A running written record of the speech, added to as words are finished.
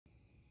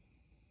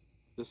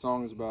This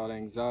song is about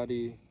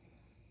anxiety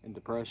and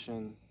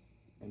depression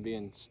and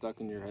being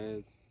stuck in your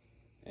head,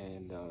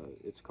 and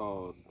it's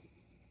called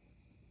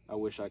I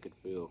Wish I Could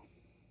Feel.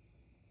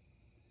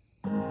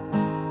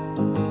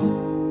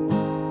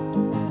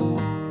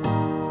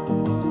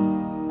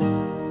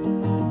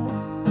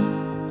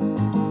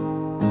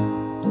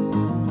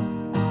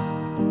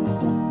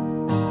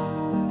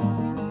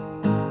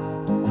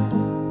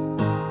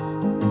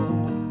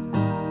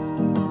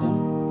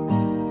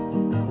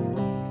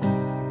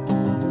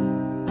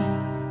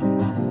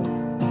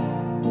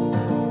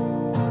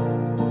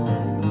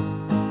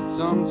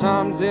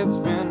 Sometimes it's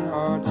been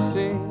hard to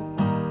see.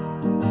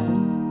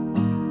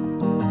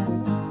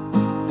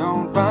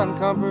 Don't find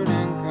comfort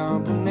in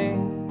company.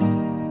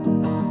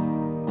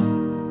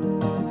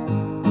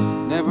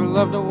 Never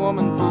loved a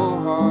woman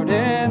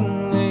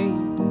full-heartedly.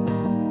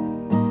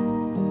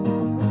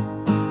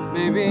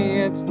 Maybe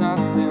it's not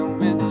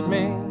them, it's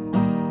me.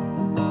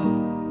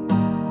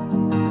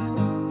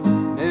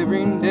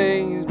 Every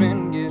day's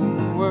been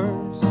getting worse.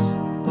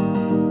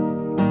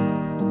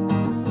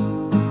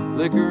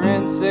 Liquor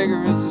and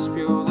cigarettes just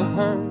fuel the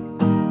hurt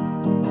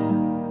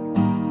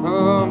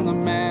of the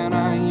man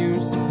I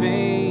used to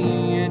be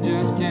and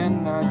just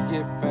cannot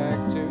get back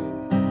to.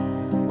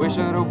 Wish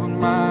I'd open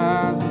my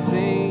eyes and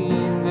see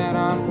that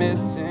I'm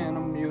missing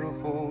a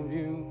beautiful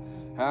view.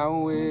 I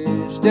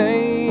wish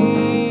day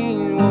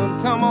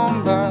would come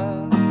on by.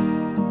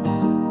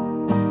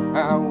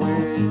 I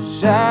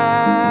wish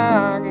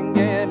I could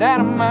get out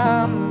of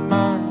my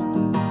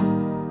mind.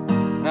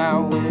 I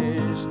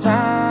wish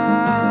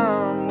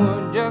time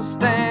would just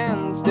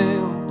stand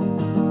still.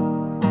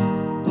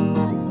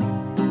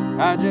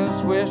 I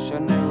just wish I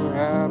knew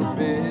how to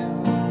feel.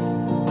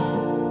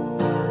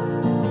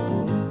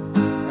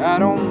 I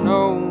don't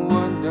know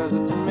what does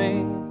it to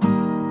me.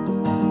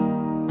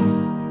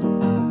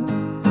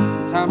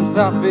 Sometimes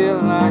I feel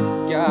like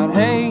God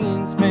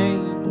hates me.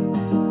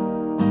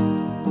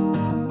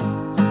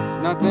 There's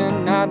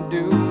nothing I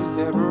do is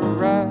ever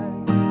right.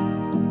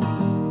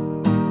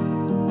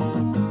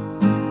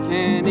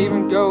 Can't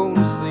even go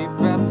to sleep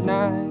at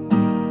night.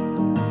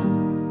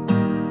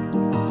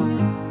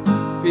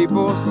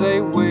 People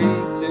say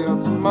wait till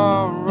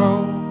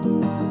tomorrow.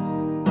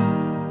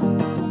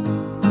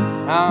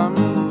 I'm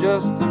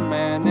just a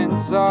man in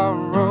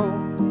sorrow,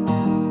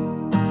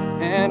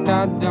 and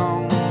I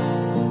don't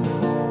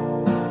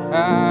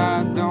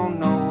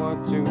know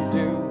what to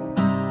do.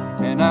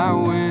 And I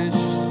wish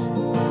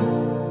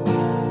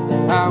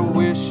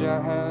I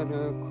had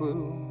a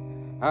clue.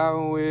 I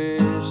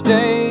wish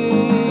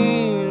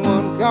day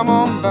would come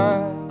on by.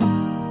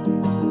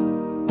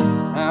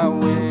 I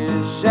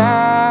wish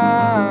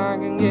I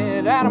could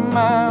get out of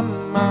my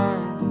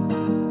mind.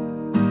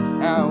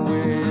 I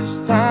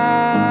wish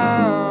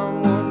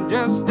time would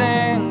just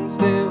stand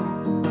still.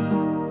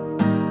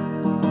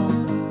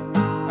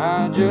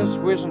 I just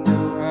wish I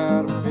knew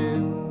how to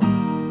feel.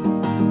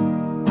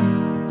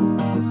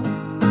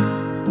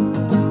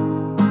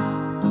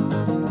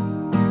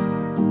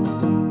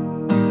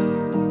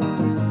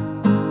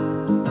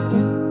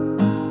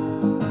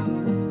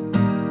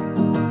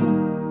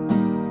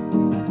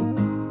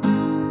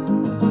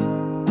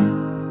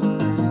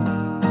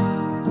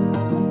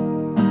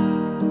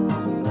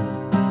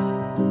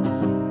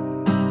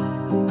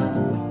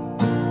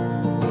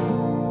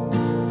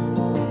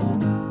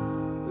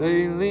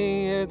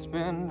 Lately it's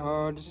been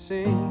hard to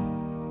see.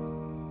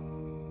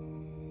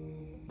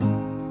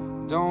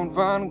 Don't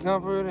find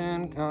comfort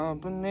in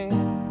company.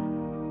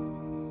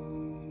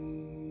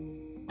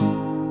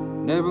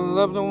 Never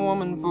loved a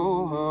woman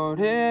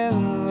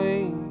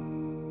full-heartedly.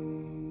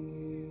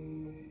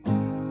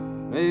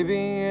 Maybe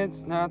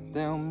it's not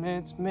them,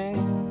 it's me.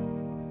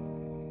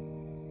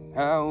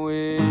 I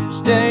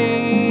wish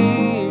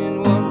day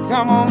would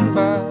come on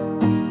by.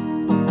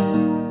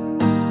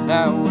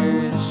 I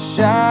wish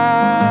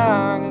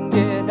I could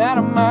get out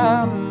of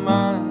my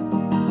mind.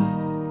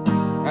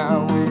 I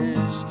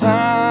wish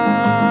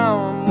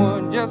time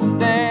would just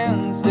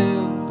stand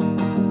still.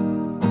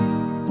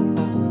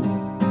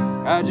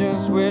 I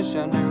just wish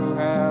I knew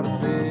how to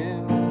feel.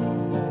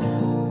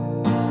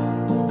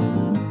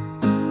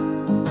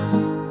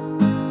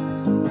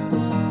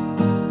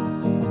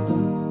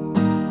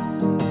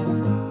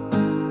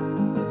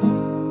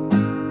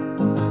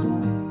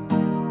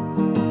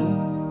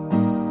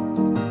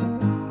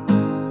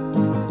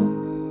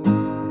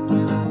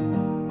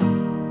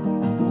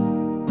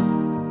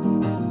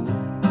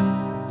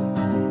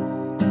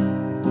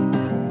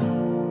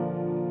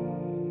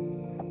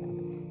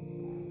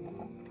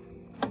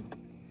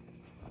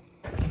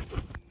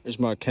 Here's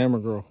my camera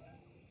girl.